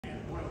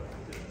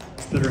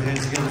Put our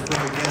hands together for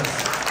our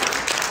guests.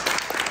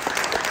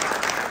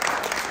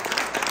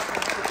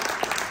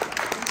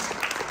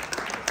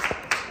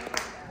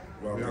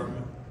 We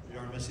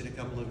are missing a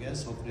couple of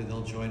guests. Hopefully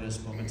they'll join us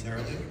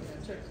momentarily.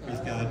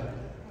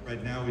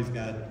 Right now we've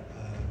got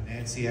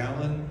Nancy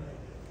Allen,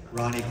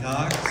 Ronnie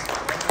Cox,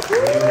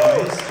 Ray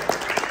Weiss,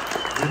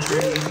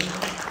 Richard Eaton,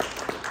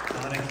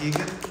 Donna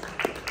Keegan,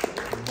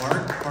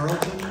 Mark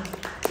Carlton,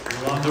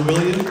 Yolanda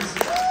Williams,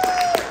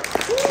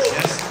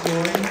 Jess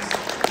Goins,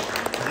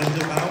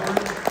 Linda Bauer,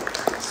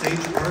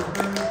 Sage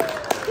Parker,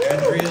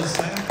 Andrea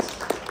Sachs,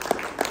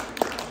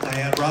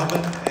 Diane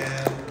Robin,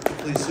 and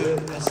hopefully soon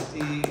Esty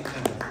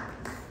Emmett.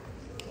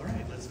 All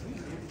right,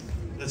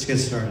 let's get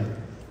started.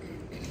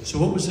 So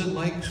what was it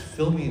like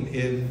filming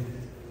in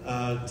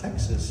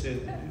Texas?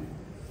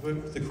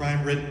 The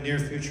crime-ridden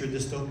near-future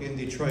dystopian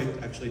Detroit,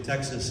 actually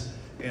Texas,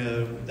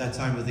 that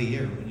time of the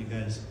year when you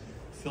guys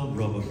filmed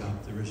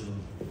Robocop, the original.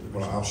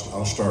 Well,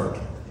 I'll start.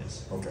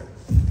 Yes. Okay.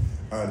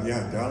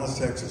 Yeah, Dallas,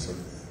 Texas.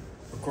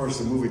 Of course,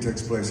 the movie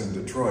takes place in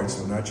Detroit,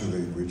 so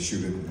naturally we'd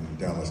shoot it in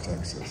Dallas,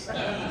 Texas.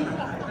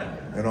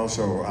 And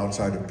also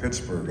outside of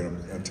Pittsburgh, in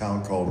a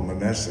town called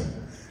Monessen,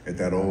 at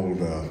that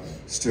old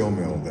steel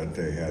mill that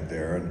they had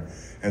there, and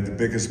had the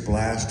biggest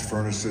blast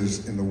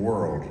furnaces in the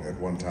world at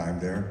one time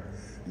there.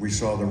 We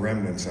saw the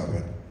remnants of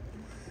it,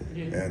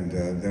 and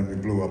then we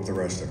blew up the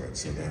rest of it.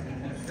 So that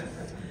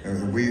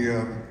we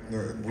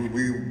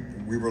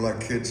were like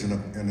kids in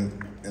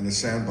a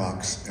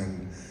sandbox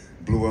and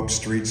blew up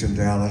streets in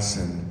Dallas,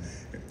 and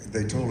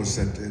they told us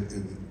that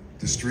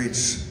the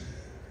streets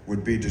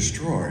would be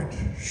destroyed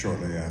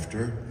shortly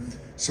after,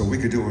 so we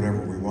could do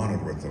whatever we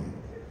wanted with them.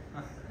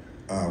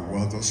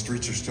 Well, those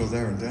streets are still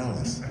there in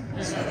Dallas.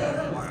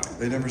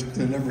 They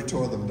never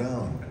tore them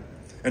down.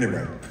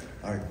 Anyway,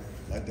 I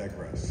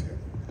digress.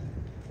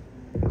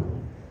 Yeah.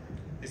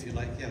 If you'd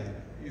like, yeah,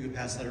 you could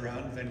pass that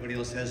around. If anybody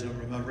else has a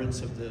remembrance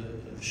of the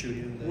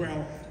shooting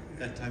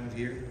that time of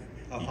year,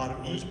 how hot it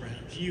was,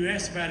 perhaps. You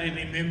asked about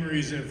any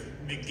memories of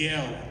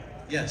Miguel.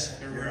 Yes.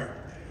 I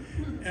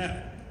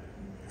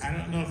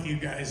don't know if you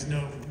guys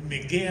know,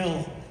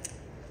 Miguel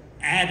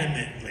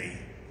adamantly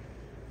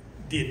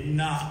did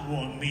not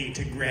want me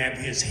to grab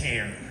his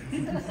hair.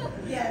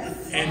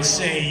 Yes. And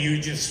say you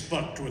just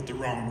fucked with the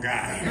wrong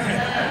guy.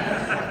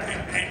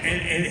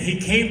 and he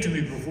came to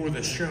me before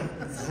the shot,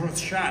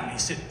 and he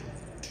said,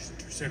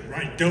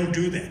 right, don't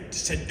do that. He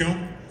said, do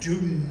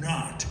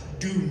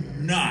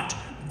not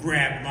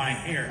grab my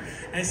hair.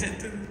 And I said,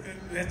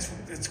 that's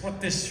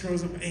what this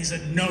shows up. And he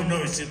said, no.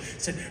 He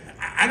said,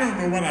 I don't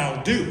know what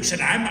I'll do. He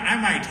said, I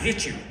might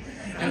hit you.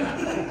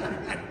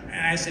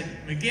 And I said,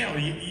 Miguel,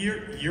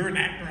 you're an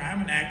actor,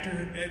 I'm an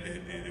actor,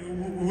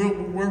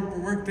 we'll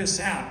work this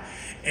out.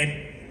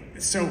 And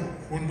so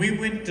when we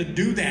went to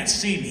do that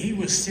scene, he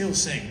was still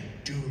saying,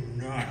 do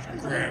not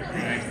grab my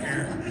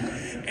hair.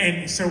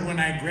 And so when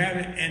I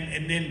grabbed it,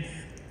 and then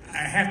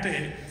I have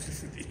to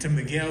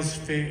Miguel's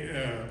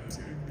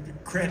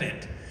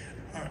credit,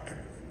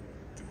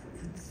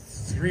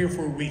 3 or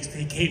 4 weeks,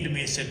 he came to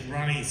me and said,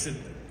 Ronnie, he said,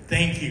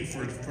 thank you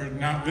for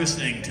not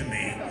listening to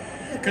me.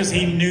 Because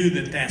he knew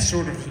that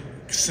sort of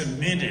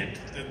cemented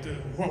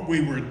what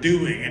we were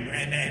doing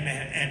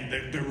and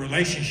the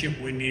relationship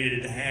we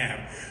needed to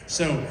have.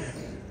 So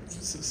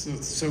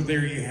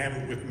there you have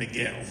it with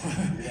Miguel.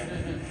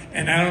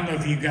 And I don't know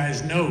if you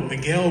guys know,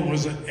 Miguel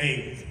was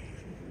a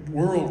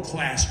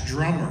world-class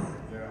drummer.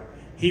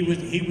 He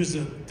was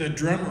the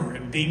drummer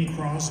in Bing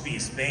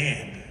Crosby's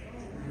band.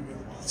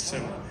 So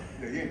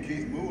Yeah, he and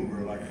Keith Moon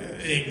were like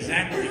that.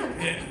 Exactly.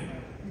 Yeah.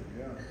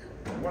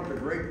 One of the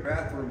great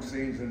bathroom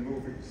scenes in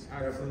movies.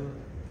 Absolutely.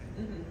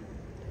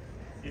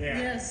 Yeah.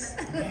 Yes.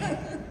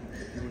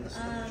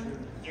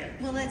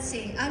 Well, let's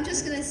see. I'm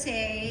just going to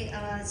say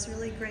it's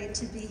really great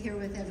to be here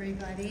with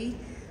everybody.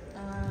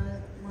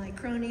 My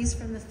cronies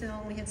from the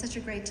film. We had such a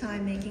great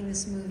time making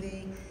this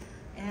movie.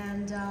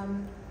 And,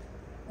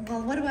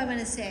 well, what do I want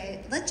to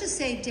say? Let's just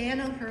say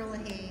Dan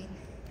O'Herlihy,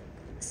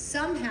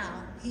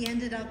 somehow he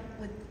ended up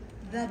with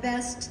the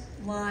best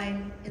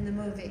line in the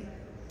movie.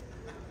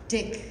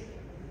 Dick.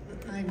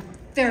 I'm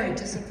very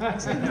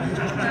disappointed. One of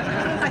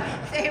my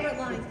favorite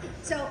lines.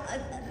 So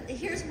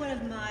here's one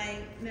of my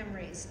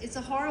memories. It's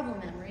a horrible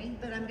memory,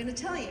 but I'm going to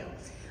tell you.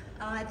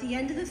 At the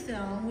end of the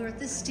film, we were at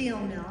the steel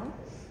mill,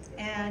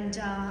 and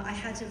I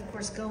had to, of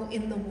course, go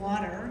in the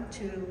water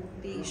to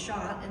be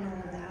shot and all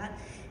of that.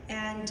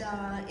 And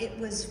it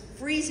was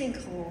freezing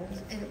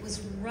cold, and it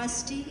was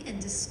rusty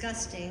and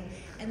disgusting.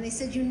 And they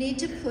said, you need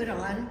to put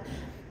on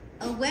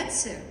a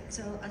wetsuit.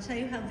 So I'll tell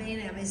you how vain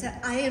I am. I said,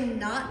 I am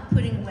not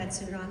putting a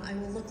wetsuit on. I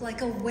will look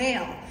like a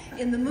whale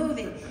in the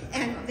movie.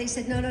 And they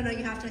said, no,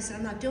 you have to. I said,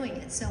 I'm not doing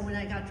it. So when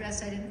I got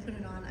dressed, I didn't put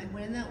it on. I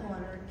went in that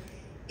water.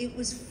 It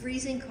was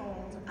freezing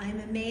cold. I'm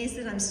amazed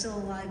that I'm still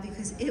alive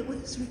because it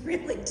was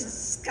really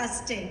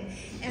disgusting.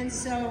 And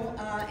so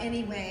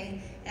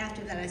anyway,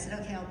 after that I said,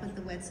 okay, I'll put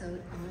the wetsuit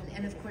on.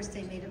 And of course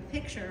they made a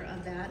picture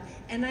of that.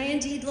 And I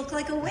indeed look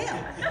like a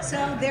whale.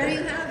 So there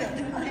you have it.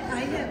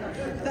 I know.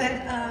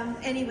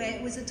 But anyway,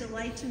 it was a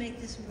delight to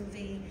make this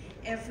movie.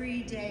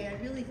 Every day,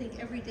 I really think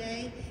every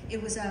day, it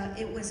was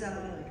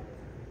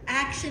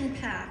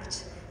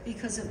action-packed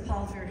because of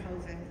Paul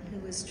Verhoeven,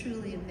 who is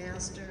truly a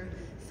master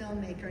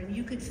filmmaker, and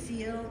you could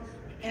feel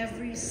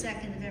every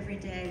second of every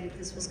day that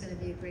this was going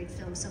to be a great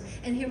film. So,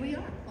 and here we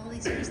are, all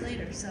these years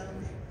later. So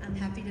I'm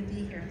happy to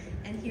be here.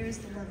 And here's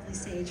the lovely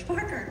Sage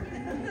Parker.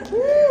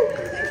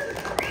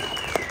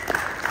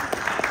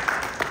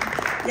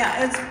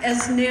 Yeah,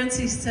 as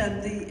Nancy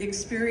said, the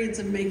experience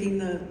of making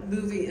the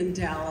movie in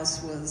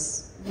Dallas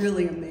was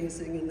really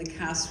amazing, and the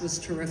cast was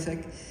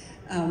terrific.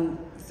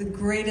 The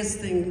greatest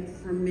thing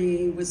for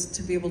me was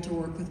to be able to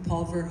work with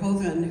Paul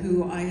Verhoeven,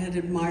 who I had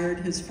admired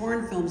his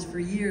foreign films for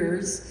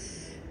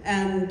years.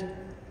 And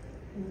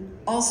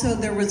also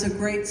there was a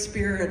great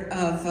spirit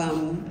of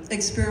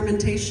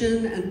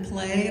experimentation and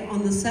play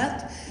on the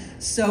set.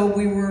 So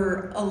we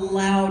were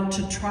allowed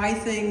to try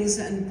things,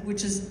 and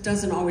which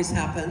doesn't always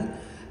happen,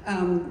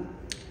 and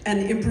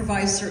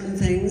improvise certain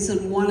things.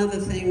 And one of the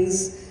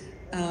things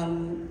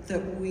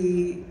that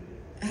we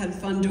had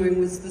fun doing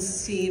was the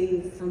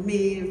scene for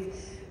me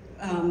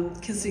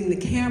of kissing the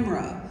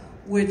camera,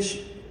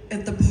 which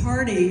at the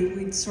party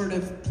we'd sort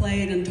of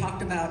played and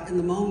talked about in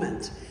the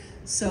moment.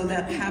 So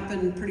that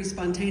happened pretty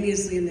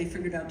spontaneously, and they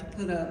figured out to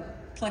put a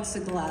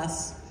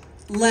plexiglass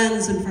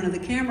lens in front of the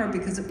camera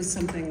because it was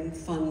something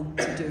fun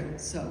to do.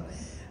 So,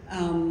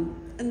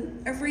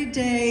 and every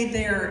day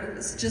there, it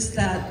was just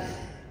that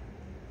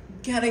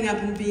getting up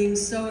and being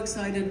so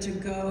excited to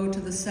go to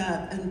the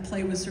set and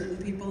play with certain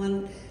people.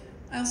 And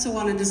I also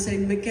wanted to say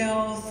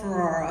Miguel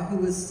Ferrara, who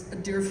was a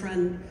dear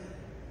friend,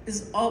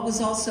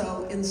 was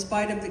also, in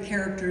spite of the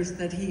characters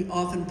that he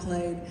often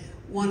played,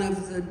 one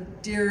of the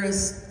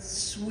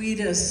dearest,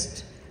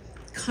 sweetest,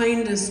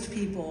 kindest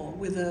people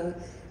with an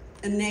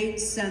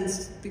innate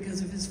sense,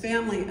 because of his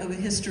family, of a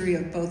history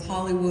of both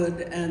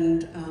Hollywood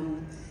and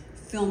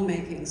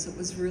filmmaking. So it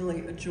was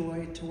really a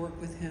joy to work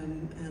with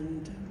him,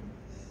 and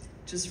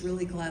just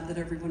really glad that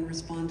everyone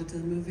responded to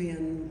the movie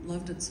and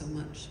loved it so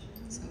much.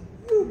 So.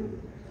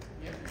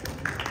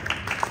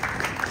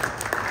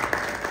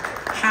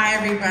 Hi,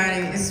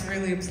 everybody. It's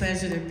really a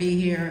pleasure to be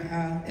here.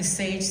 As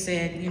Sage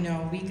said, you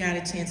know, we got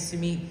a chance to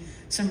meet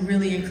some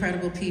really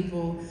incredible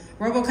people.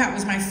 Robocop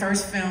was my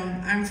first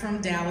film. I'm from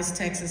Dallas,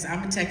 Texas.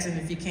 I'm a Texan,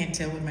 if you can't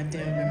tell with my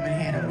denim in my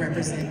hand. I'm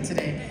representing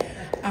today.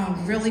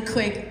 Really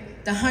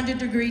quick, the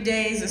 100-degree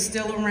days are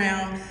still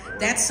around.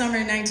 That summer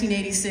in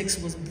 1986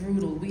 was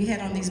brutal. We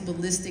had on these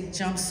ballistic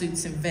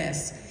jumpsuits and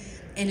vests.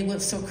 And it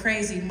was so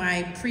crazy.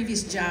 My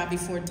previous job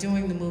before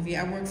doing the movie,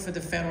 I worked for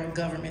the federal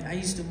government. I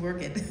used to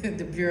work at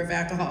the Bureau of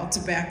Alcohol,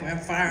 Tobacco, and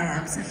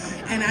Firearms.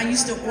 And I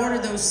used to order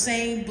those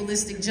same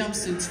ballistic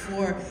jumpsuits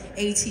for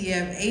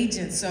ATF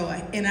agents.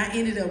 And I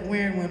ended up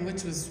wearing one,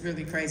 which was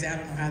really crazy. I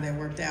don't know how that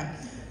worked out.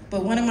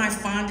 But one of my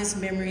fondest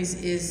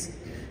memories is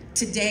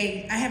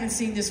today. I haven't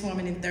seen this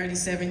woman in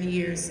 37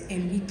 years,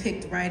 and we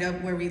picked right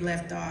up where we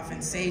left off.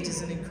 And Sage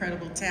is an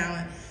incredible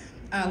talent.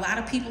 A lot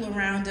of people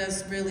around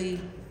us really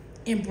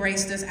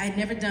embraced us. I'd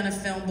never done a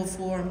film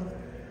before.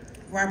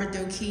 Robert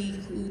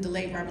Doakey, the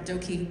late Robert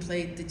Doakey, who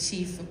played the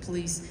chief of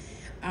police,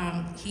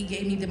 he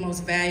gave me the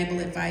most valuable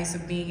advice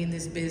of being in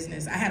this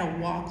business. I had a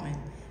Walkman,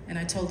 and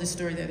I told this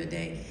story the other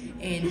day,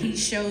 and he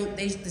showed,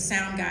 the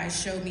sound guys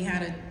showed me how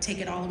to take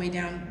it all the way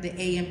down the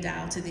AM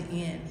dial to the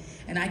end,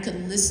 and I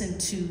could listen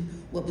to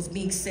what was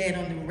being said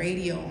on the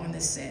radio on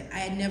the set. I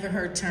had never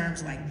heard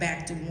terms like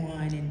back to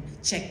one and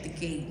check the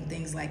gate and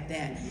things like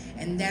that.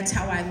 And that's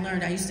how I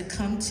learned. I used to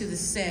come to the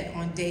set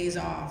on days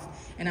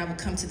off, and I would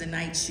come to the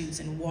night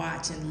shoots and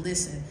watch and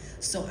listen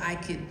so I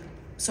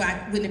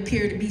wouldn't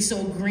appear to be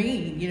so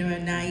green, you know,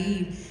 and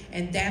naive.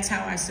 And that's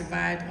how I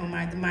survived on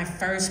my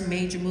first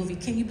major movie.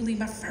 Can you believe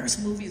my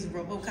first movie is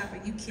Robocop? Are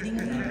you kidding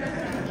me?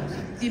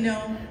 You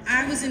know,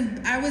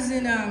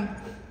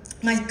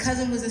 my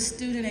cousin was a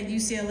student at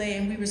UCLA,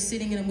 and we were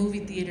sitting in a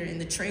movie theater,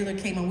 and the trailer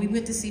came on. We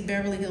went to see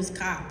Beverly Hills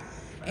Cop,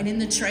 and in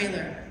the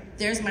trailer,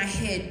 there's my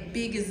head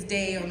big as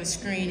day on the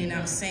screen, and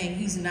I'm saying,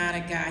 he's not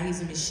a guy,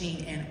 he's a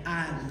machine, and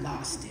I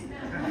lost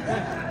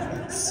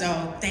it.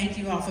 So thank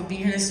you all for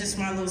being here. That's just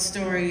my little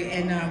story,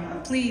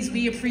 and please,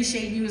 we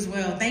appreciate you as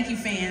well. Thank you,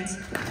 fans.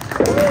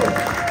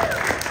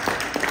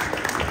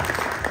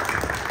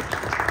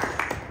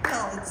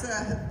 Well, it's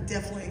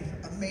definitely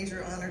a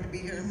major honor to be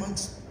here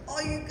amongst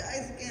all you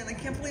guys again. I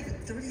can't believe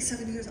it,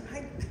 37 years.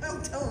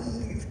 I'm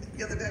telling you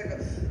the other day, I go,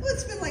 well,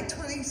 it's been like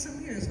 20-some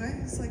years, right?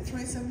 It's like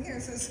 27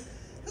 years.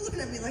 They're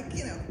looking at me like,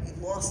 you know, you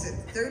lost it.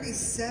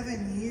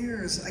 37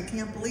 years, I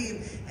can't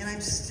believe. And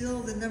I'm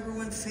still the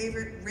 #1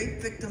 favorite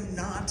rape victim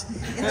not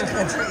in the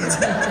country.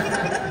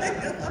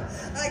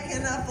 I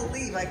cannot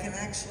believe I can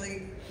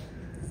actually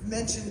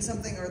mention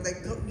something, or they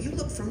go, you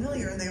look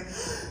familiar, and they go,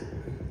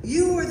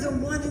 you were the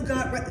one who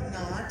got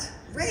not.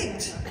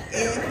 raped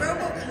in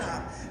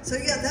Robocop. So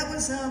yeah, that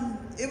was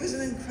it was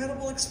an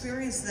incredible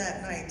experience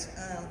that night,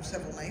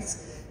 several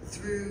nights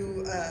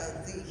through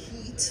the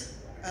heat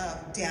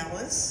of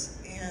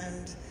Dallas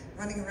and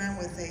running around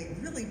with a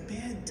really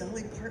bad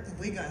Dolly Parton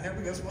wig on.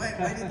 Everybody goes, why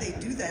did they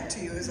do that to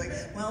you? It's like,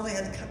 well, they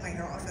had to cut my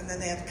hair off, and then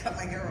they had to cut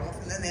my hair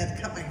off, and then they had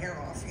to cut my hair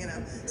off, you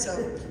know.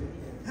 So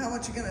how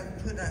much you gonna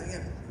put on, you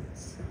know,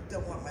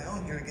 don't want my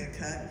own hair to get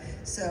cut.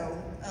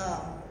 So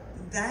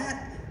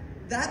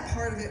that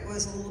part of it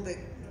was a little bit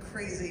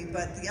crazy,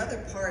 but the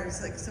other part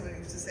is like somebody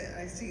used to say,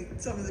 I see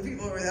some of the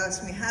people were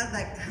asking me,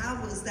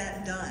 how was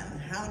that done?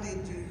 How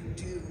did you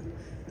do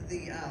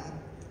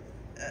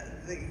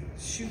they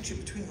shoot you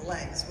between the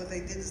legs? What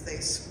they did is they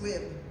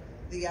squib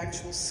the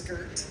actual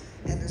skirt,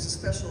 and there's a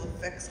special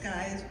effects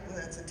guy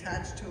that's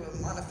attached to a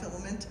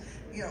monofilament,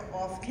 you know,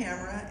 off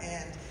camera,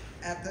 and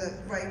at the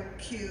right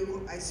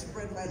cue, I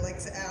spread my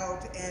legs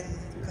out, and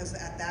because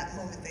at that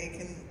moment they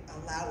can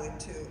allow it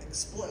to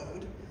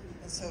explode,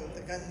 and so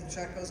the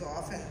gunshot goes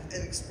off and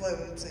it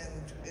explodes,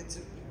 and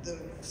the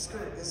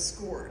skirt is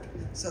scored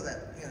so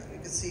that, you know, you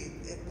can see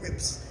it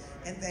rips.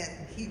 And then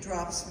he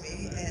drops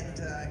me,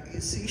 and you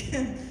see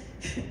him.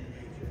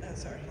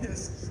 Sorry, it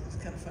was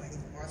kind of funny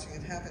watching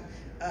it happen.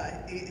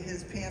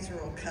 His pants are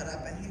all cut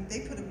up, and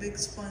they put a big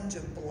sponge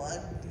of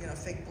blood, you know,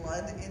 fake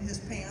blood, in his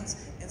pants,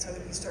 and so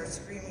he starts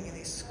screaming, and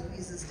he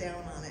squeezes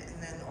down on it,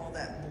 and then all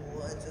that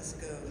blood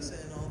just goes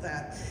and all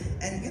that.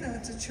 And, you know,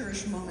 it's a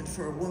cherished moment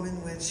for a woman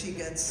when she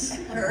gets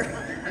her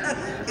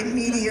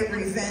immediate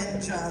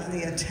revenge on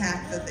the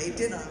attack that they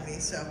did on me.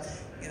 So,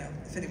 you know,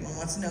 if anyone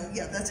wants to know,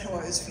 yeah, that's how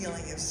I was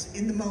feeling. It was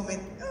in the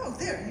moment, oh,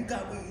 there, you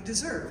got what you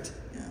deserved.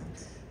 You know.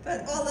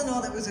 But all in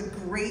all, it was a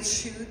great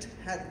shoot.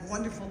 Had a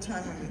wonderful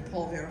time with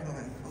Paul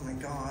Verhoeven. Oh my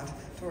God,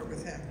 to work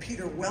with him.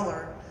 Peter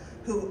Weller,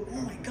 who,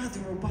 oh my God,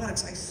 the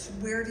robotics, I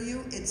swear to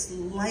you, it's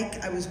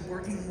like I was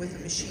working with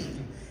a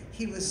machine.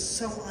 He was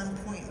so on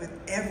point with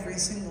every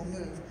single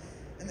move.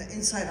 And the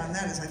insight on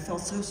that is I felt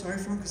so sorry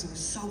for him because it was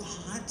so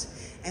hot,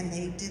 and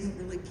they didn't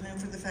really plan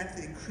for the fact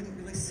that he couldn't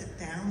really sit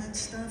down and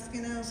stuff,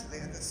 you know, so they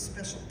had this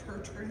special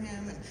perch for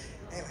him, and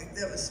anyway,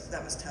 that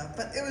was tough.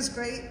 But it was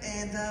great,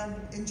 and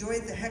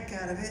enjoyed the heck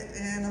out of it,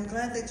 and I'm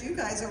glad that you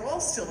guys are all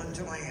still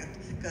enjoying it,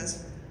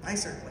 because I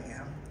certainly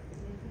am.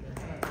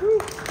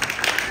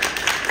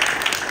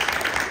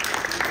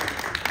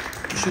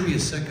 There should be a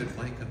second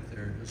mic up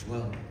there as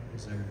well,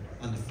 is there,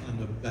 on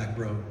the back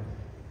row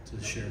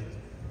to share.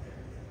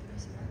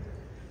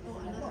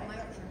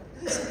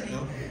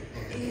 No?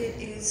 It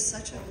is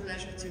such a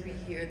pleasure to be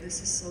here.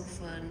 This is so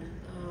fun.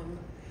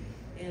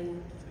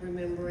 And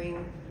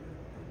remembering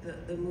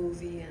the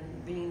movie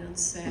and being on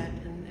set,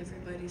 and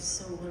everybody's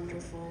so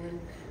wonderful and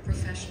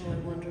professional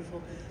and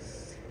wonderful.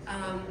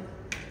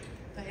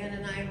 Diane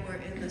and I were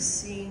in the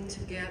scene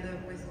together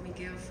with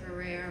Miguel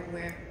Ferrer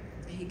where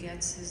he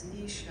gets his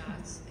knee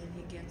shots and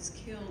he gets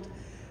killed,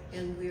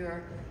 and we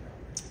are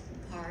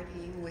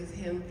partying with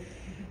him.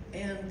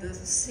 And the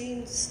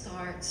scene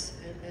starts,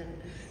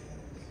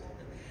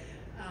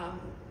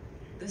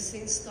 the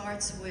scene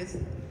starts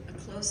with a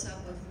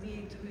close-up of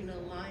me doing a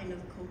line of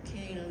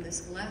cocaine on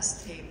this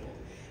glass table.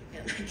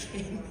 And I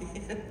came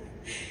in,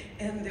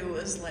 and there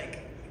was like,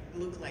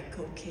 looked like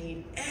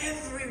cocaine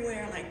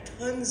everywhere, like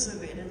tons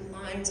of it in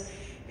lines.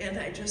 And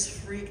I just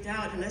freaked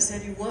out. And I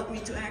said, you want me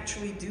to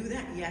actually do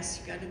that? Yes,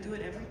 you got to do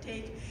it every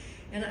take.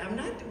 And I'm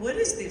not, what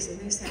is this? And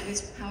they said,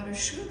 it's powdered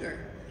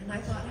sugar. And I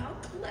thought, how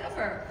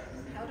clever,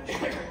 powdered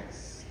sugar.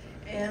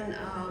 And,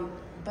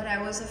 but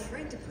I was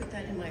afraid to put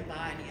that in my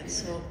body. And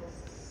so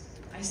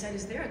I said,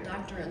 is there a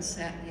doctor on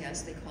set?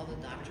 Yes, they called the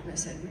doctor. And I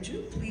said, would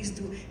you please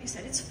do it? He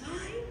said, it's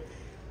fine.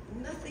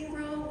 Nothing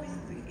wrong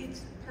with it.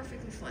 It's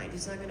perfectly fine.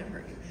 It's not going to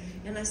hurt you.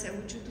 And I said,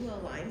 would you do a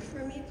line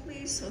for me,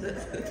 please? So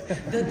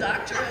the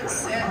doctor on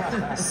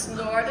set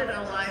snorted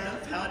a line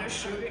of powdered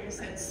sugar and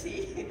said,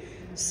 see?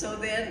 So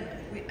then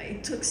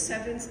it took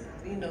 7,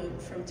 you know,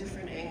 from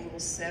different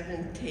angles,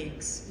 7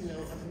 takes, you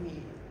know, of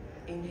me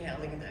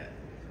inhaling the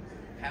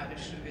powdered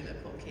sugar, the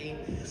cocaine.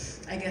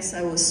 I guess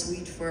I was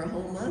sweet for a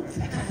whole month.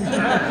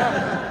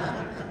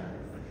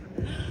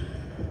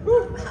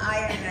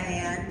 Hi, I'm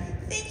Diane.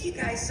 Thank you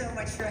guys so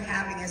much for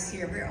having us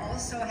here. We're all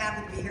so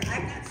happy to be here.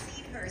 I've not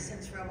seen her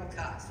since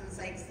Robocop, so it's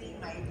like seeing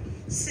my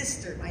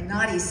sister, my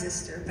naughty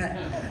sister. But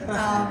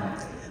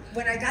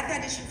when I got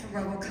that issue for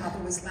Robocop,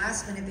 it was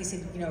last minute. They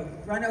said, you know,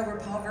 run over,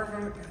 Paul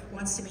Verhoeven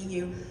wants to meet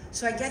you.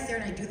 So I get there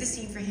and I do the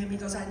scene for him. He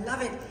goes, I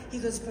love it. He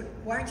goes, but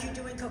why aren't you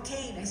doing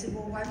cocaine? I said,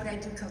 well, why would I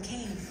do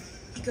cocaine?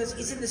 He goes,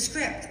 it's in the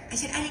script. I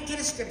said, I didn't get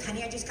a script,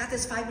 honey. I just got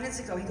this 5 minutes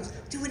ago. He goes,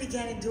 do it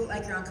again and do it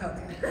like you're on coke.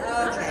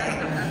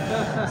 Okay.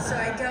 So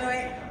I go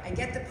in, I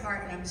get the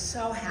part, and I'm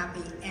so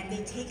happy. And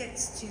they take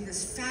us to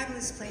this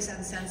fabulous place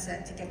on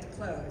Sunset to get the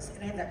clothes.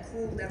 And I have that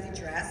cool leather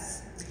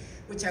dress,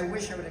 which I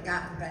wish I would have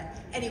gotten. But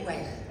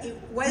anyway,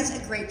 it was a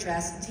great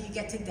dress until you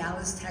get to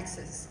Dallas,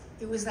 Texas.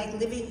 It was like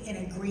living in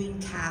a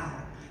green cow.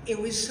 It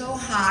was so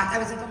hot. I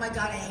was like, oh my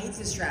God, I hate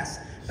this dress.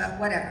 But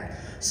whatever.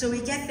 So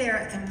we get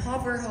there, and Paul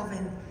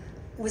Verhoeven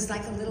was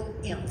like a little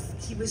imp.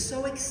 He was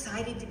so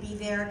excited to be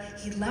there.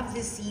 He loved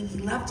this scene. He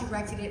loved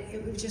directing it.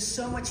 It was just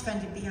so much fun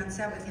to be on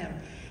set with him.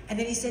 And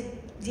then he said,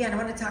 "Deanne, I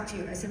want to talk to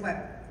you." I said,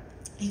 "What?"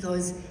 He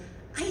goes,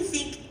 "I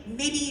think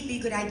maybe it'd be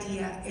a good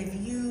idea if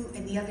you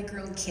and the other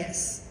girl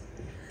kiss."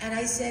 And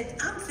I said,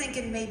 "I'm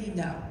thinking maybe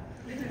no."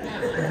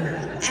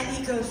 And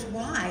he goes,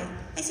 "Why?"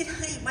 I said,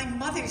 "Honey, my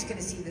mother's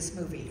gonna see this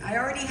movie. I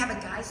already have a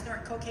guy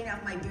snort cocaine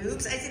out my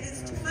boobs." I said,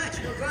 "It's too much,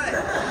 we're good."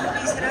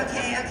 He said,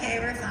 okay,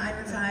 we're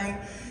fine.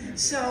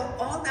 So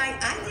all night,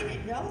 I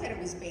didn't know that it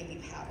was baby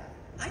powder.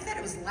 I thought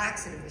it was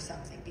laxative or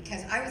something,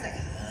 because I was like,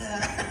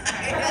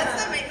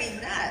 that made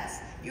me nuts.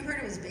 You heard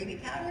it was baby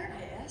powder?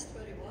 I asked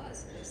what it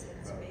was, and they said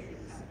it's baby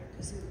powder,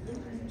 because it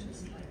looked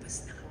just like It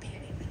was not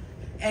baby powder.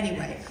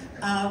 Anyway,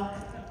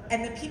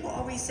 and the people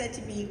always said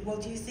to me, "Well,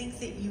 do you think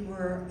that you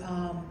were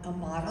a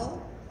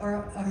model or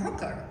a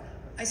hooker?"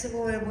 I said,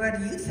 "Well, what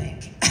do you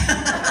think?"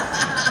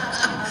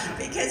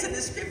 Because in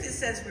the script it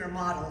says we're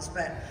models,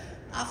 but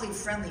awfully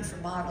friendly for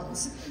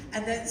models.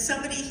 And then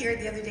somebody here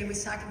the other day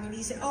was talking to me, and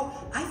he said, "Oh,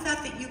 I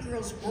thought that you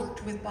girls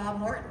worked with Bob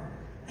Morton."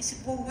 I said,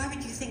 "Well, why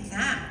would you think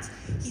that?"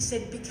 He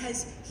said,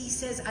 "Because he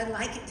says, I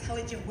like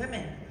intelligent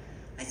women."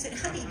 I said,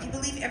 "Honey, do you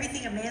believe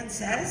everything a man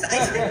says?" I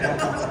said,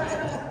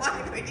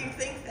 "Why would you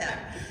think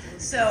that?"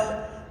 So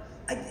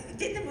I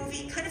did the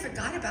movie, kind of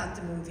forgot about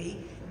the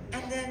movie,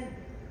 and then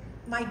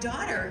my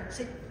daughter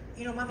said,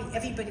 "You know, Mommy,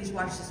 everybody's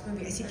watched this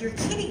movie." I said, "You're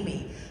kidding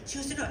me." She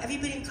goes, "No,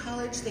 everybody in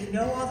college, they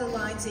know all the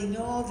lines, they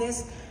know all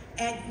this,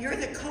 and you're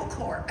the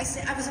co-core." I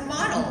said, "I was a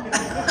model."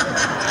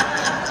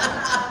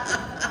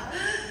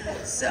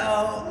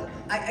 So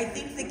I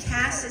think the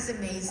cast is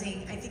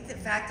amazing. I think the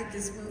fact that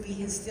this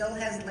movie still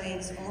has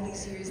legs all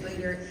these years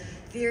later,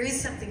 there is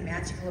something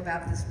magical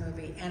about this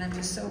movie, and I'm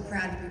just so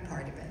proud to be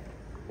part of it.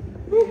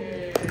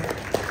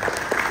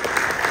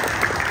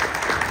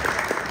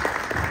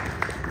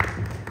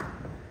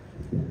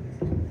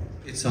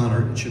 It's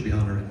honored. It should be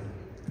honored.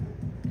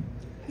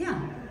 Yeah,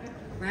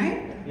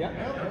 right?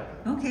 Yeah.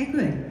 Okay,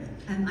 good.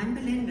 I'm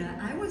Belinda.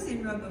 I was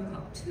in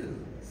Robocop too,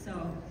 so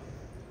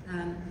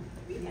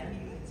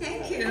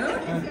thank you.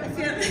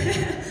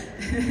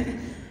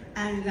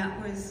 And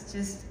that was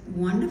just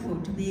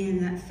wonderful to be in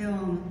that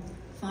film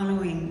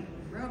following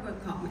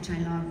Robocop, which I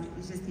loved. It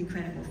was just an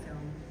incredible film.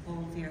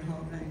 Paul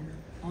Verhoeven,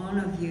 all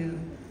of you.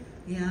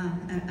 Yeah,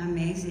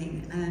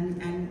 amazing.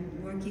 And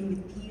working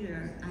with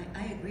Peter,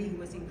 I agree, he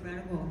was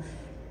incredible.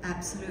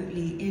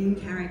 Absolutely in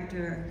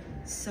character,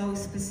 so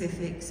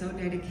specific, so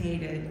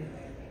dedicated.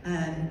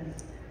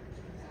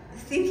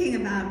 Thinking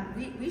about,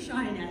 we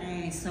shot in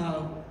LA,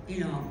 so,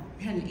 you know,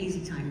 had an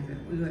easy time of it.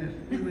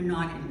 We were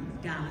not in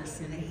Dallas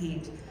in the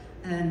heat.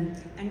 And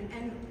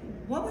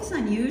what was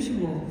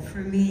unusual for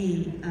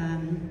me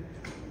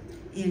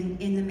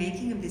in the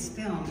making of this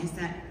film is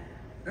that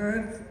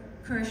Irv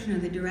Kershner,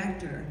 the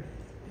director,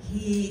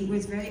 he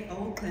was very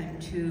open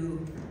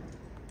to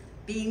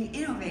being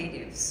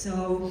innovative.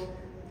 So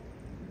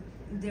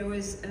there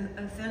was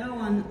a fellow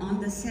on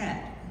the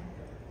set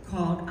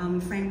called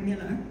Frank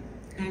Miller,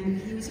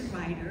 and he was a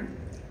writer,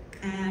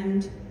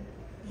 and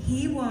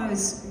he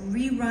was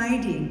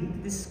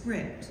rewriting the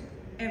script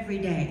every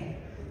day.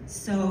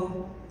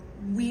 So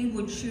we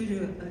would shoot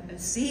a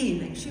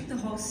scene, like shoot the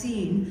whole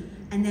scene,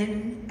 and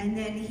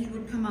then he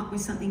would come up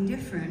with something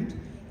different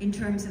in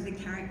terms of the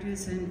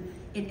characters, and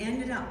it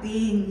ended up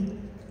being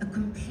a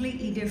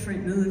completely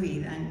different movie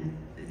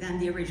than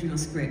the original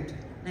script,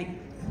 like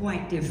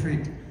quite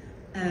different.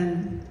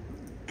 And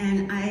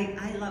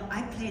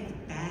I played the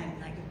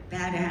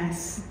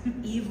badass,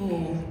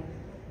 evil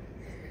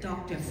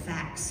Dr.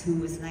 Fax, who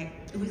was like,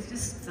 it was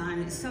just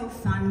fun. It's so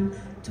fun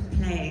to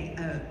play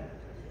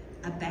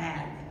a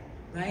bad,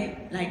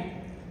 right? Like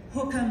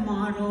hooker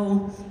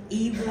model,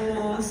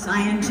 evil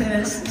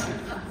scientist,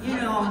 you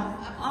know,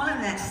 all of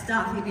that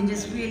stuff. You can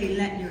just really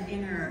let your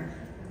inner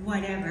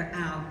whatever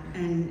out,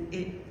 and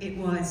it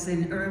was,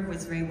 and Irv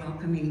was very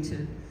welcoming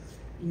to,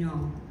 you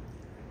know,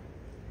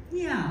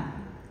 yeah,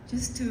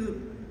 just to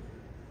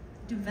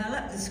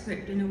develop the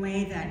script in a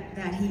way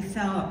that he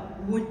felt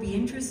would be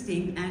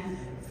interesting. And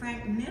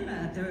Frank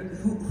Miller,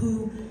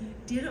 who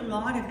did a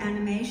lot of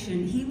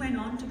animation, he went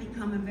on to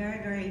become a very,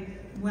 very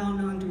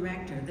well-known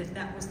director.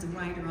 That was the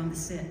writer on the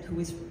set who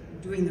was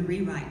doing the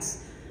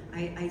rewrites.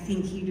 I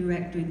think he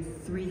directed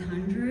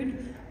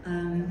 300,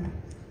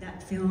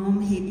 that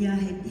film.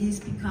 He's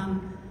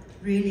become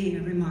really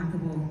a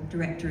remarkable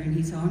director in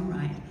his own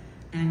right.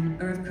 And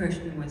Irv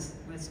Kershner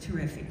was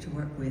terrific to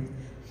work with,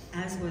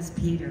 as was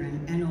Peter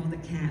and all the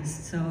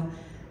cast. So,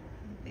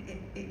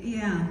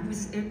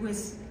 it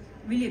was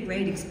really a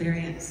great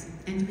experience.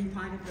 And to be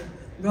part of the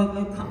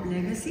Robocop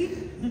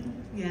legacy,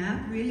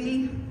 yeah,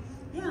 really,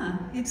 yeah,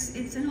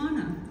 it's an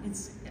honor.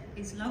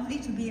 It's lovely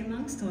to be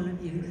amongst all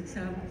of you.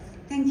 So,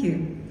 thank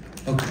you.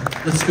 Okay,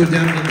 let's go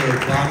down to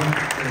the bottom,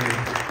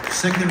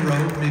 second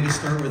row. Maybe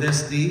start with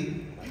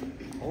SD.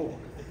 Oh,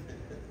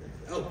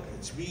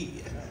 it's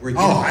me.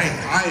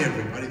 Hi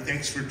everybody.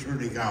 Thanks for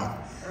turning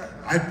out.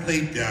 I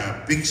played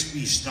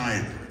Bixby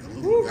Snyder, the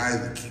little guy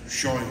that keeps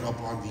showing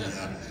up on the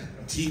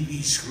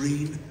TV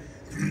screen.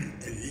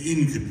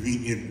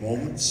 inconvenient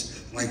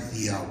moments, like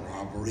the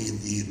robbery in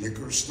the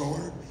liquor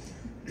store.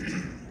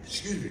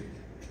 Excuse me.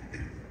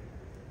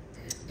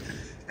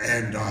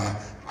 And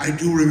I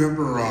do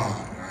remember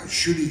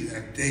shooting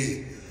that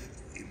day.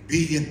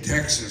 Being in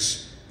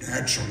Texas,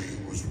 naturally,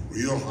 it was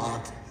real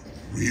hot,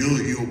 real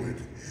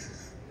humid.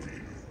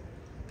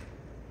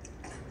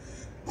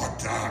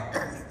 But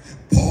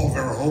Paul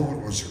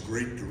Verhoeven was a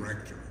great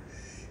director.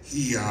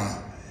 He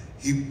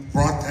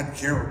brought that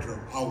character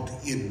out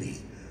in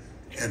me,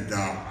 and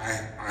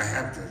I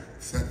have to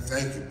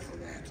thank him for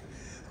that.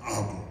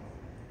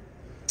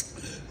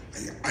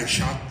 I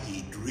shot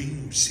the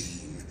dream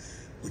scene,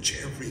 which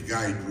every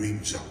guy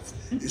dreams of,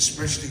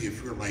 especially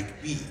if you're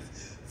like me,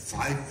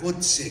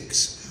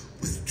 5'6",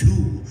 with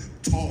 2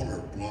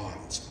 taller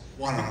blondes,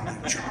 one on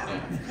each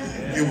arm.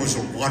 It was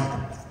a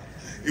wonder.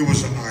 It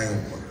was an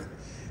eye-opener.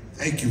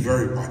 Thank you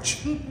very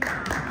much. Oh,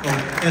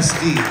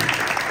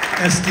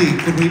 SD,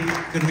 could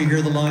we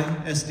hear the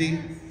line? SD,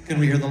 can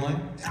we hear the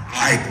line?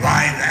 I'd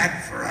buy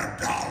that for $1.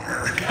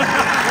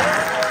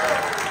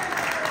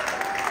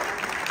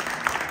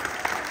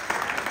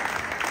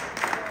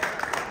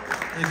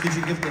 And could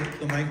you give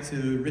the mic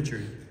to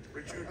Richard?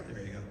 Richard,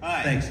 there you go.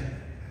 Hi. Thanks.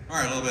 All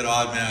right, a little bit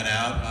odd man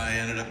out. I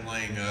ended up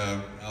playing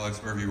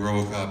Alex Murphy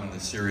Robocop in the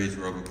series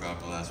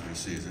Robocop the last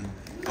season.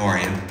 How are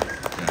you?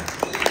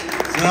 Yeah.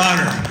 It's an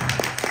honor.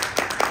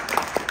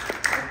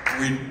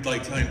 We'd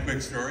like telling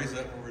quick stories. Is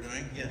that what we're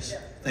doing? Yes.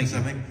 Thank you.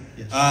 Something?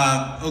 Yes.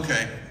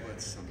 Okay.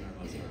 What's something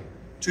else?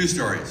 2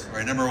 stories. All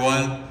right. Number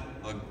 1,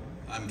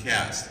 I'm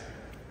cast.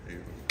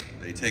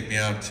 They take me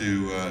out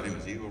to I think it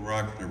was Eagle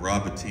Rock to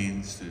rob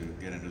Bettines to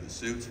get into the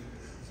suit.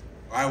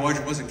 I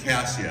wasn't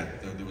cast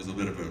yet. There was a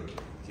bit of a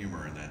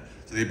humor in that.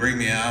 So they bring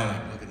me out.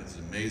 I'm looking at this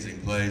amazing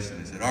place, and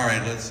they said, "All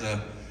right,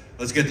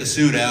 let's get the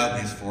suit out."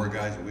 And these 4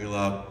 guys wheel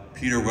out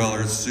Peter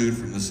Weller's suit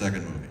from the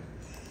second movie.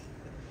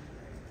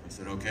 I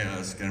said, "Okay,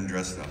 let's get him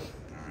dressed up."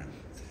 All right.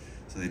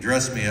 So they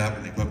dressed me up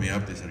and they put me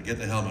up. They said, "Get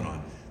the helmet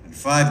on." And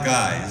 5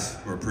 guys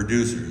who are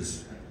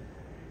producers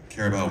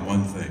care about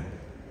one thing: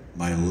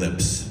 my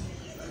lips.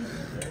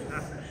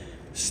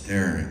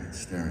 Staring.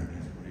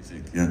 What do you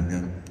think?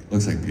 Yeah.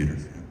 Looks like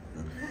Peter's.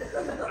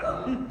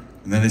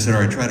 And then they said,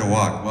 "All right, try to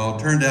walk." Well,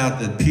 it turned out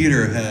that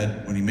Peter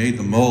had, when he made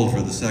the mold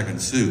for the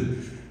second suit,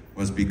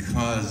 was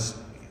because,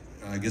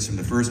 I guess in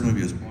the first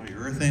movie it was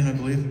polyurethane, I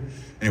believe.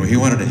 Anyway, he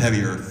wanted a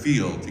heavier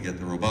feel to get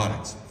the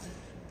robotics.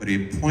 But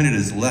he pointed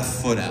his left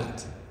foot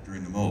out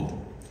during the mold.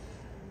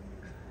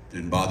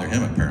 Didn't bother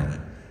him, apparently.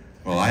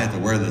 Well, I had to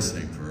wear this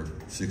thing for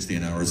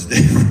 16 hours a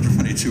day for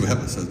 22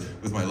 episodes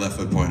with my left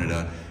foot pointed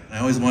out. And I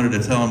always wanted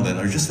to tell him that.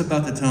 I was just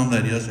about to tell him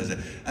that yesterday. I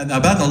said, "And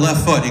about the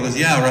left foot." He goes,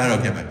 "Yeah, right,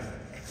 okay, bye."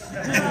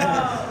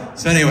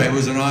 So anyway, it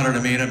was an honor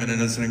to meet him,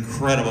 and it's an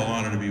incredible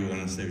honor to be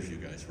on stage with you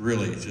guys.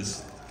 Really,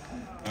 just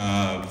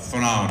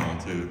phenomenal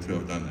to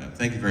have done that.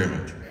 Thank you very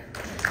much.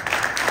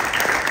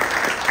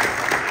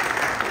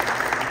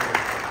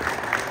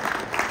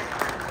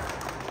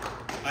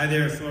 Hi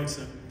there, folks.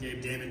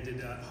 Gabe Damon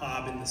did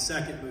Hobb in the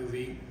second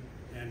movie,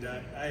 and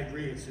I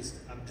agree.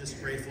 I'm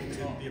just grateful to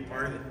be a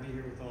part of it and be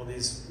here with all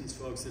these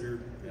folks that are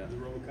the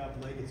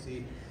Robocop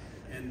legacy.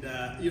 And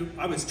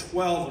I was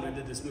 12 when I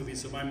did this movie,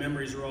 so my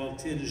memories are all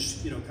tinged,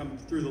 come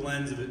through the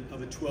lens of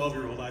a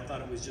 12-year-old. I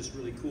thought it was just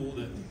really cool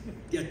to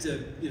get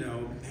to,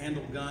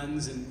 handle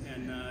guns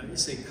and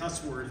say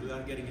cuss words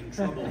without getting in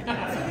trouble.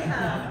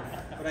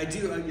 But I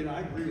do, I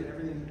agree with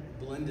everything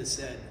Belinda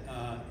said.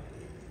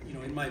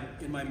 In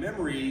my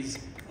memories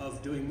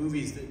of doing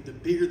movies, the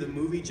bigger the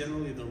movie,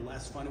 generally the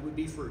less fun it would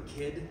be for a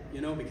kid,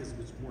 because it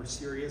was more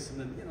serious, and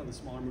then the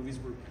smaller movies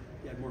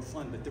had more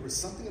fun. But there was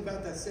something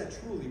about that set.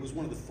 Truly, it was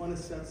one of the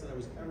funnest sets that I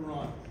was ever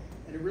on,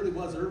 and it really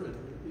was Irvin.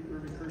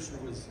 Irvin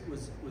Kershner was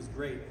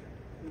great.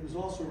 It was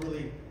also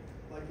really,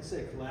 like I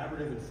said,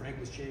 collaborative, and Frank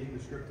was changing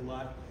the script a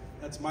lot.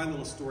 That's my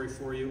little story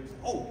for you.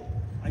 Oh,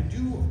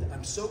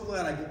 I'm so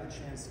glad I get the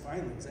chance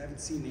finally, because I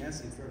haven't seen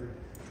Nancy in forever,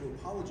 to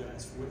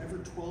apologize for whatever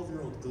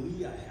 12-year-old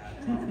glee I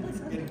had, probably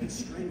for getting to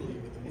strangle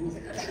you with the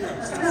movie. I'm sure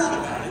I'm sorry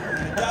about it,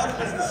 and I doubt it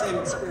was the same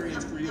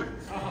experience for you.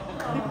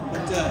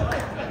 But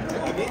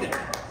I mean it.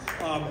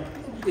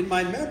 In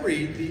my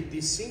memory,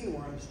 the scene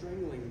where I'm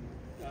strangling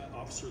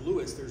Officer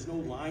Lewis, there's no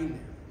line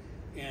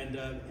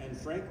there. And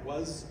Frank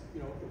was, a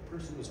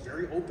person who was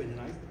very open, and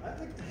I'd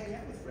like to hang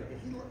out with Frank. And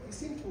he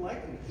seemed to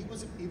like me. He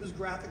was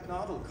graphic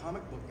novel,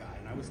 comic book guy,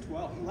 and I was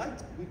 12. He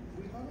liked me.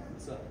 We hung out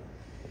and stuff.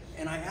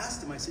 And I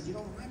asked him, I said,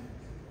 when I'm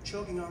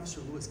choking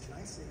Officer Lewis, can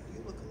I say,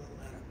 "You look a little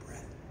out of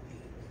breath"?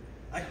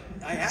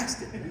 I asked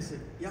him, and he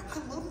said, "Yeah, I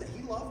love that."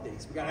 He loved it. He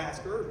said, "We got to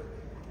ask Irvin."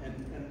 And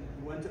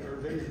we went to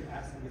Irvin and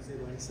asked him to say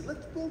the line. He said,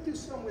 we'll do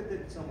some with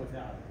it, some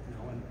without it.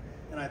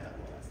 And I thought,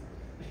 well, that's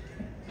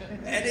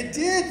not. And it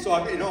did. So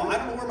I don't know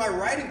where my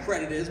writing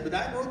credit is, but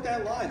I wrote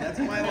that line. That's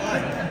my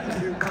line.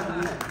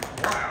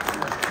 Wow.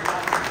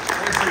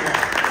 Thanks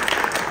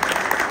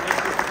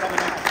for coming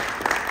out.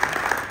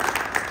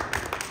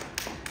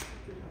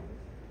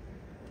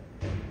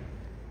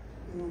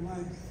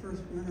 My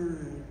first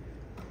memory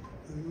of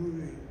the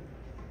movie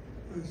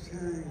was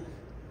hearing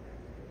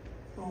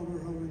Paul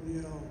Verhoeven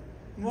yelled,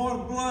 "More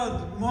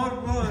blood, more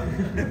blood."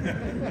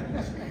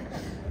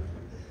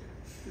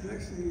 The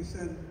next thing he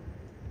said,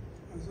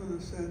 I was on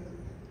the set,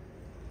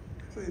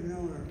 Clay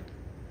Miller,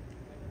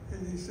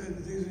 and he said,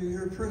 "These are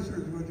your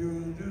prisoners, what do you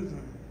want to do to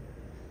them?"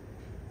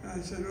 And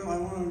I said, "Well, I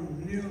want them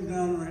kneel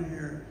down right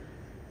here,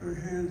 their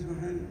hands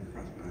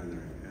crossed behind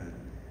their head."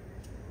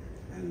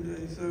 And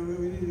he said, "Well,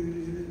 we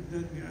need a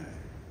dead guy."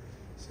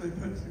 So he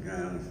puts the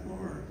guy on the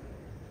floor,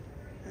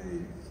 and he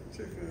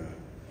took a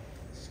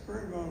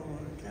spray bottle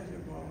and a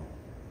ketchup bottle.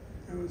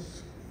 It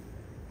was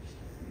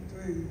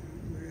doing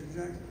the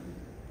Jackson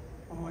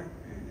Pollock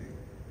painting.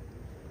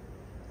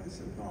 I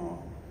said,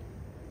 "Paul,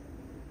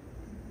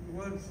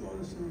 blood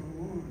flows from a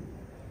wound,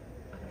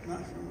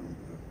 not from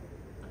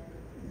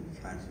the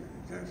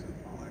Jackson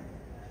Pollock."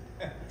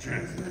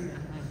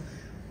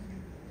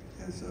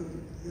 And so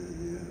the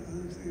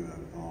other thing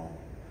about Paul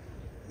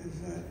is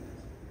that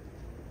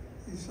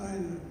he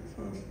signed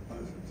a poster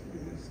to me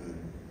that said,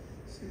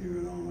 "See you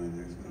in all my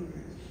next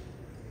movies,"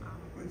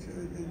 which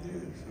they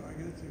did, so I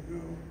got to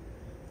go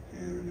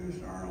and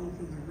introduce Arnold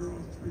to the girl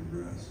with 3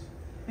 breasts.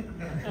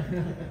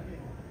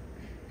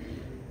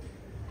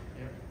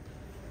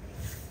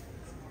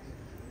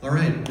 All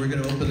right, we're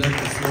going to open up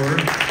the floor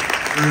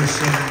for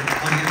some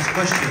audience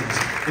questions.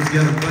 If you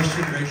have a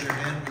question, raise your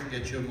hand. We can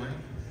get you a mic.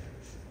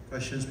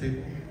 Questions,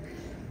 people?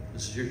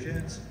 This is your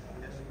chance.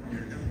 Yes,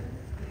 here we go.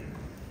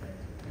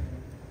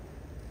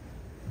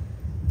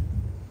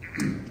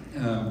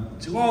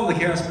 To all the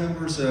cast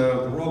members of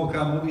the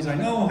Robocop movies, I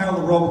know how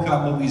the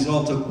Robocop movies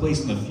all took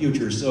place in the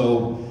future,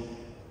 so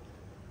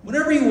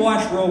whenever you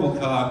watch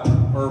Robocop,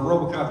 or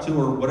Robocop 2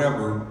 or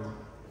whatever,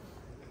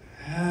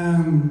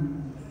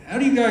 how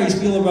do you guys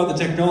feel about the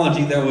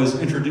technology that was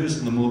introduced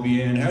in the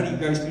movie, and how do you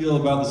guys feel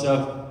about the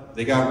stuff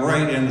they got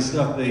right and the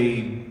stuff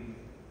they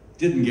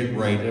didn't get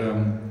right?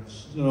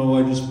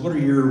 So what are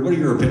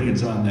your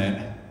opinions on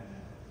that?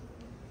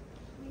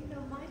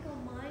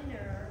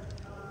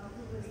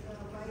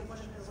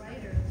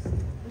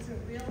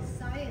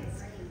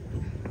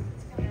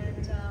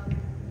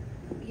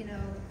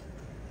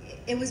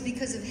 It was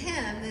because of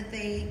him that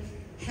they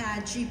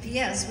had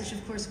GPS, which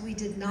of course we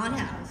did not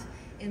have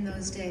in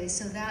those days.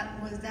 So that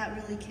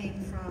really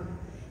came from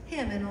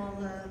him and all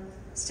the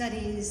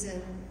studies,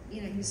 and he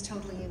was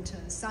totally into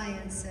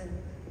science and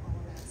all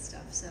of that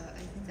stuff. So I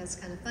think that's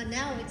kind of fun.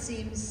 Now it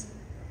seems,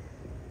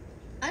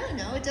 I don't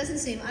know, I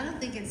don't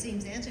think it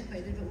seems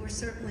antiquated, but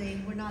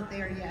we're not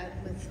there yet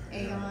with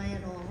AI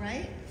and all,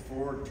 right?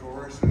 Ford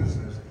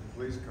Tauruses as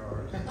police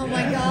cars. Oh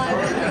my God.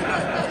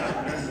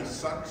 And the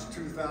Sucks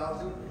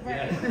 2000.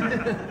 Right.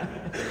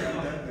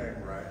 That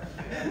name right.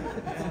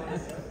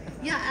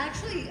 Yeah,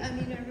 actually, I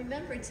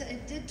remember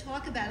it did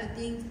talk about it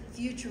being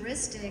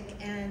futuristic,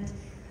 and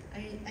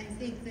I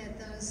think that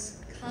those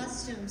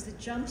costumes, the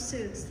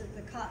jumpsuits,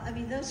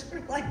 those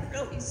were like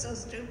really so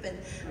stupid,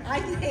 I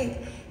think.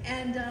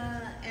 And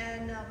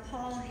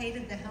Paul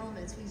hated the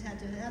helmets. We had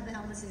to have the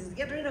helmets. He said,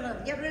 get rid of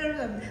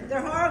them.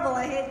 They're horrible.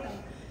 I hate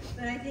them.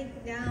 But I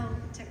think now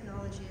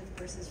technology, of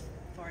course, is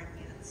far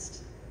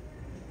advanced.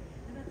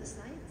 How about the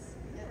science?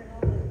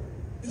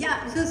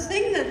 Yeah, the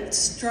thing that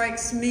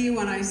strikes me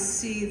when I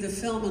see the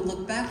film and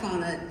look back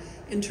on it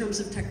in terms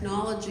of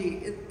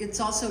technology, it's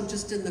also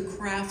just in the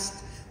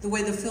crafts, the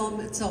way the film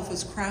itself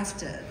was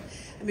crafted.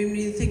 When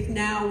you think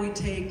now we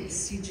take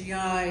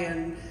CGI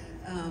and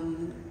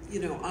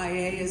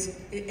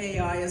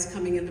AI is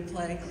coming into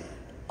play,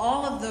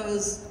 all of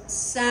those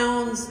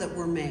sounds that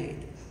were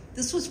made.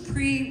 This was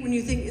when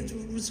you think it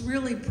was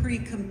really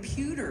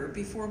pre-computer,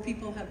 before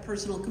people had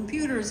personal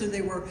computers or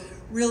they were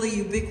really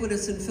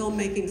ubiquitous in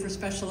filmmaking for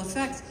special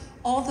effects.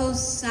 All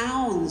those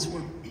sounds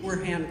were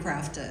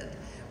handcrafted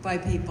by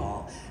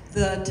people.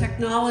 The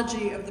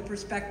technology of the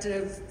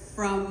perspective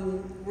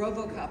from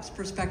Robocop's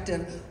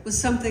perspective was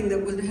something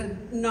that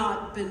had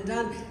not been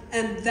done.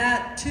 And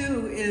that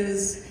too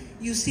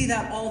you see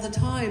that all the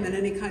time in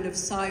any kind of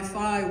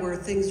sci-fi where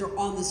things are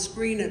on the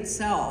screen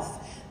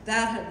itself.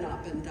 That had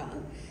not been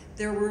done.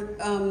 There were,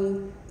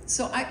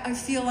 so I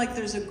feel like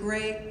there's a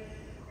great,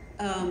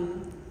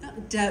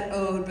 not debt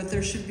owed, but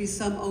there should be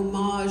some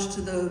homage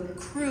to the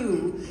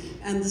crew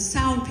and the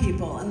sound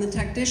people and the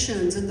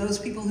technicians and those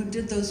people who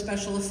did those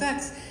special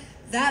effects.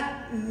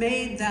 That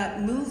made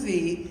that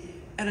movie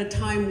at a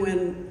time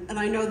when, and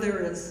I know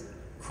there is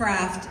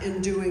craft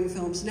in doing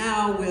films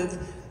now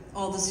with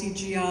all the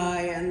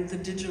CGI and the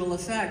digital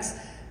effects,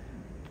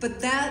 but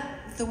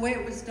the way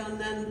it was done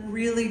then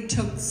really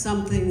took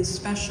something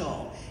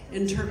special.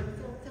 Phil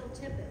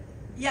Tippett.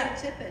 Yeah,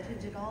 Tippett, who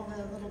did all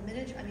the little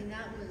miniatures.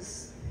 That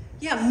was...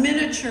 Yeah,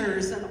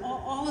 miniatures and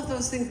all of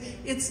those things.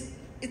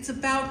 It's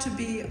about to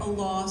be a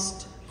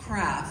lost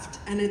craft,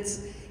 and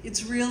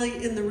it's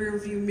really in the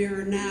rearview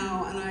mirror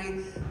now,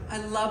 and I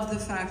love the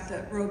fact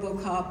that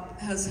Robocop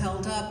has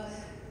held up,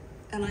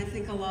 and I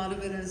think a lot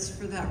of it is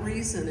for that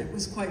reason. It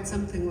was quite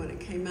something when it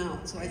came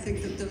out, so I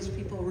think that those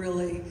people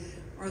really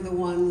are the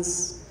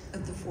ones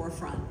at the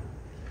forefront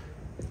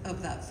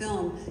of that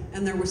film,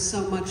 and there was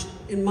so much,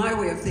 in my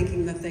way of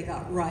thinking, that they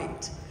got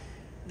right.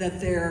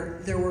 that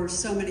there were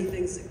so many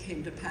things that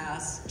came to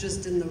pass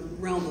just in the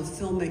realm of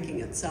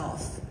filmmaking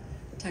itself,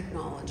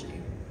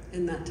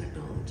 in that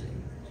technology.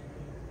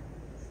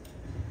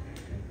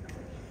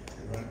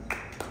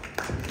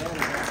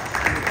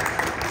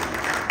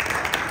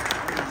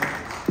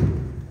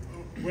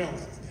 Well,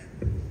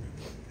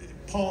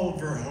 Paul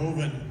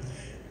Verhoeven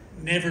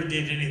never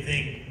did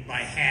anything by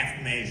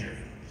half measure.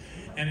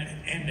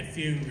 And if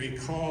you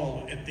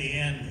recall at the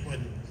end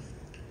when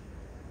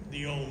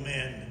the old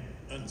man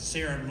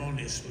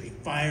unceremoniously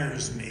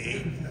fires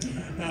me,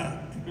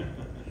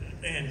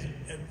 and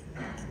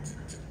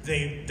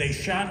they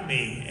shot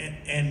me,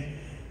 and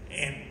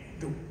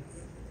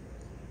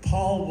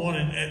Paul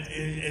wanted,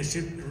 as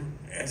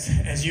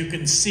you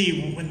can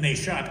see when they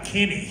shot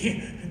Kenny,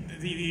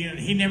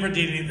 he never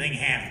did anything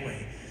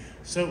halfway.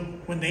 So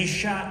when they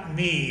shot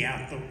me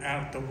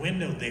out the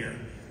window there,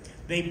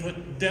 they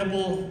put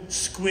double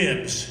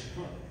squibs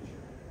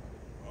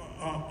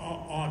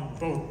on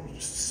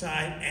both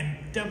sides and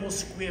double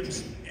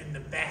squibs in the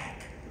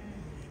back.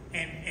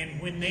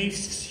 And when they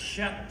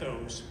shut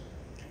those,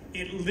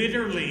 it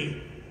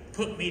literally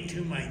put me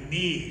to my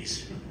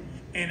knees.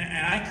 And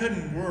I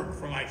couldn't work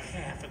for like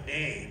half a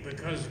day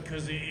because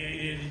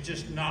it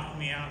just knocked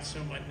me out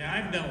so much. Now,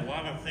 I've done a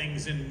lot of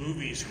things in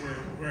movies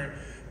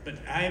but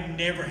I've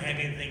never had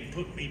anything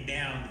put me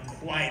down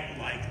quite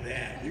like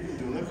that. Even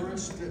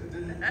Deliverance didn't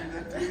do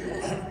that to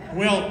you?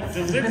 Well,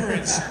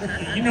 Deliverance,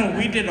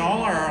 we did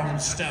all our own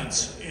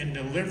stunts in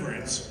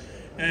Deliverance,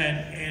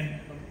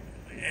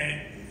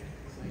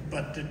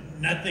 but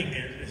nothing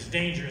as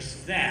dangerous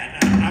as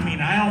that. I mean,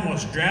 I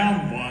almost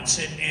drowned once,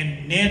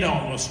 and Ned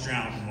almost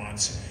drowned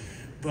once,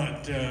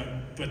 but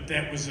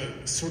that was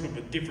a sort of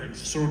a different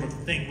sort of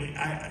thing.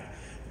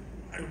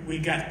 We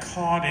got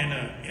caught in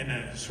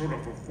a sort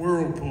of a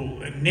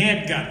whirlpool, and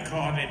Ned got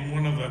caught in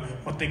one of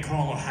what they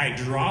call a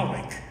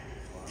hydraulic,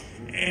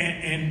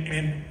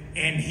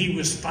 and he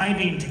was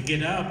fighting to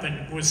get up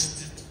and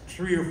was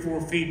 3 or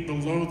 4 feet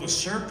below the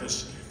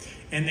surface,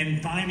 and then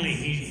finally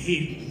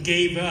he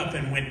gave up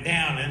and went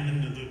down, and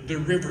then the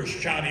river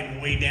shot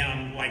him way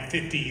down, like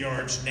 50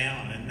 yards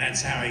down, and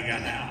that's how he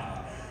got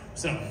out.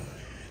 So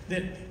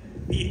that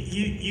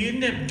you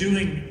end up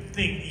doing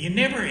things. You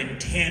never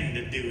intend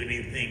to do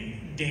anything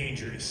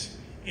dangerous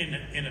in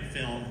a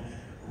film.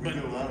 We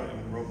do a lot of it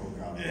in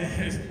Robocop.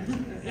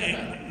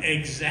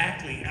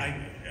 Exactly.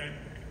 And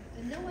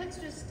no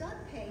extra stunt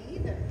pay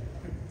either.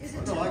 Is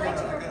it No, too I late got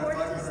to a report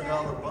to set?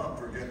 $500 bump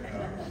for getting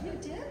You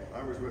did?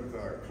 I was with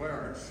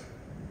Clarence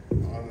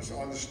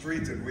on the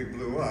street that we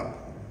blew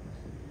up,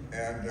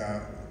 and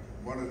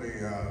one of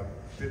the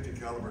 50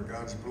 caliber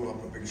guns blew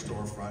up a big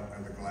storefront,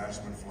 and the glass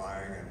went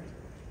flying and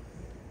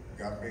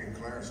got me and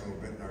Clarence a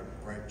little bit in our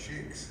right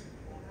cheeks.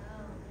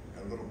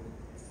 A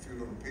few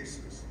little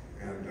pieces,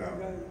 and I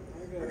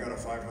got a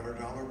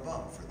 $500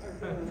 bump for that.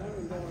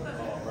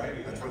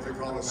 That's what they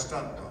call a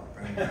stunt bump.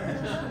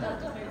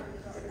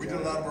 And we did a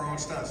lot of our own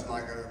stunts,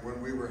 like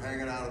when we were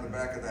hanging out in the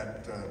back of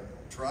that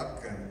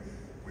truck, and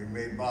we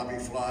made Bobby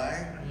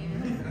fly.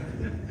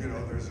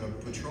 There's a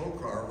patrol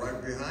car right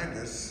behind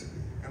us,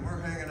 and we're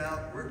hanging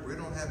out. We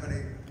don't have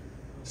any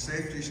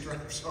safety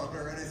straps on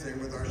or anything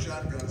with our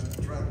shotguns,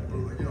 trying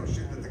to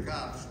shooting at the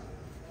cops,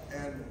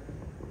 and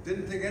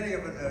didn't think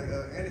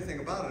anything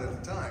about it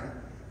at the time.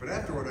 But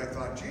afterward, I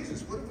thought,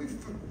 Jesus, what if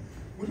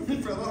we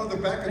fell out of the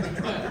back of the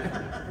truck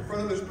in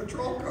front of this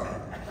patrol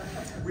car?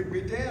 We'd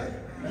be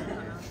dead.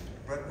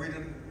 But we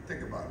didn't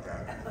think about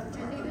that at the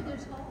time. Didn't even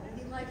at all.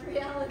 He liked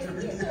reality.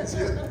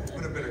 It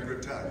would have been a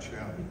good touch,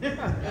 yeah.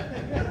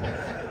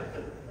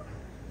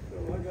 So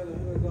I got a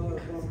 $100 bump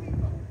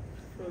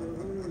for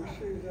the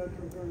shoes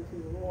after going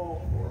through the wall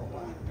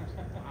 4 times.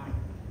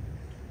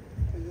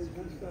 And then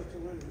punched out the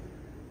window.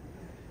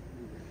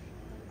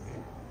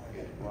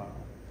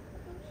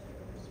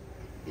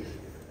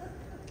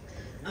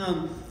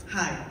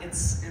 Hi,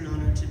 it's an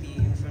honor to be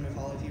in front of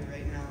all of you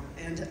right now.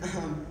 And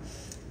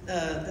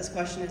this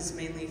question is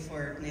mainly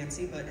for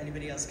Nancy, but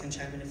anybody else can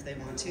chime in if they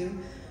want to.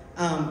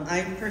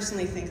 I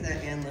personally think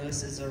that Anne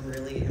Lewis is a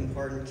really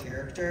important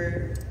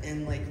character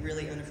and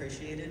really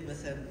unappreciated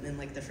in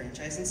the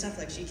franchise and stuff.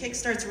 She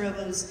kickstarts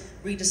Robo's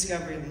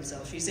rediscovering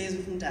himself. She saves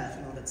him from death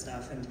and all that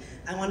stuff. And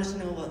I wanted to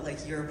know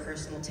what your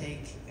personal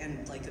take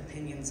and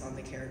opinions on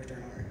the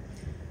character are.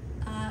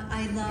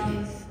 I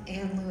love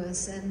Anne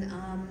Lewis, and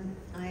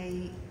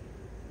I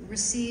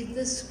received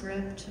the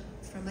script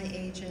from my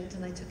agent,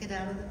 and I took it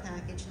out of the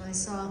package, and I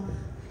saw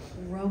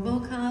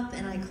Robocop,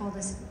 and I called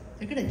this,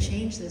 they're going to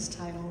change this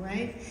title,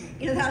 right?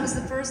 That was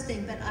the first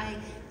thing, but I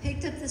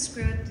picked up the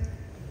script,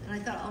 and I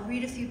thought, I'll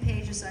read a few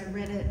pages. I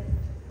read it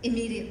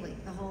immediately,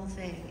 the whole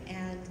thing,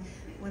 and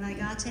when I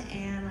got to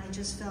Anne, I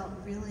just felt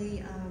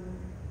really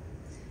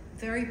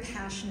very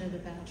passionate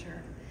about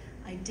her.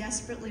 I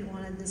desperately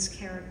wanted this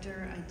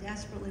character. I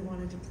desperately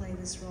wanted to play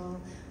this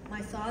role.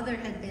 My father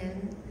had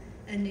been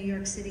a New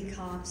York City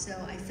cop, so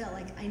I felt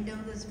like I know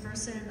this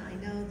person, I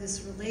know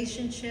this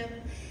relationship,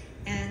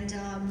 and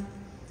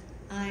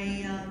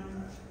I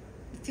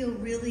feel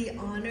really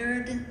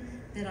honored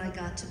that I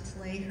got to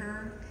play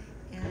her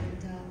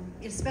and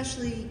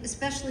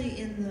especially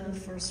in the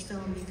first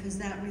film, because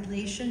that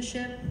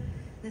relationship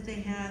that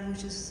they had,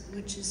 which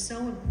is so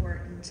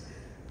important.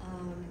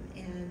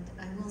 And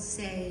I will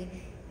say,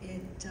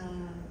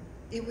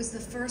 it was the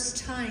first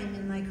time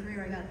in my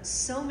career I got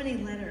so many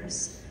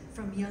letters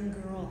from young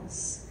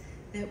girls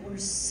that were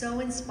so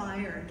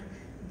inspired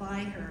by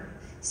her.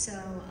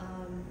 So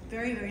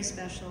very, very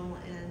special,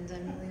 and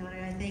I'm really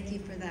honored. I thank you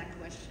for that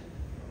question.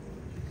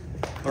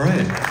 All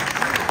right,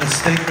 let's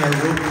thank our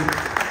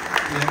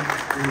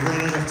we're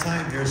running out of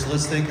time here, so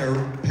let's thank our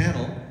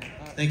panel.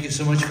 Thank you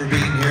so much for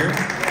being here.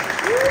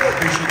 I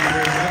appreciate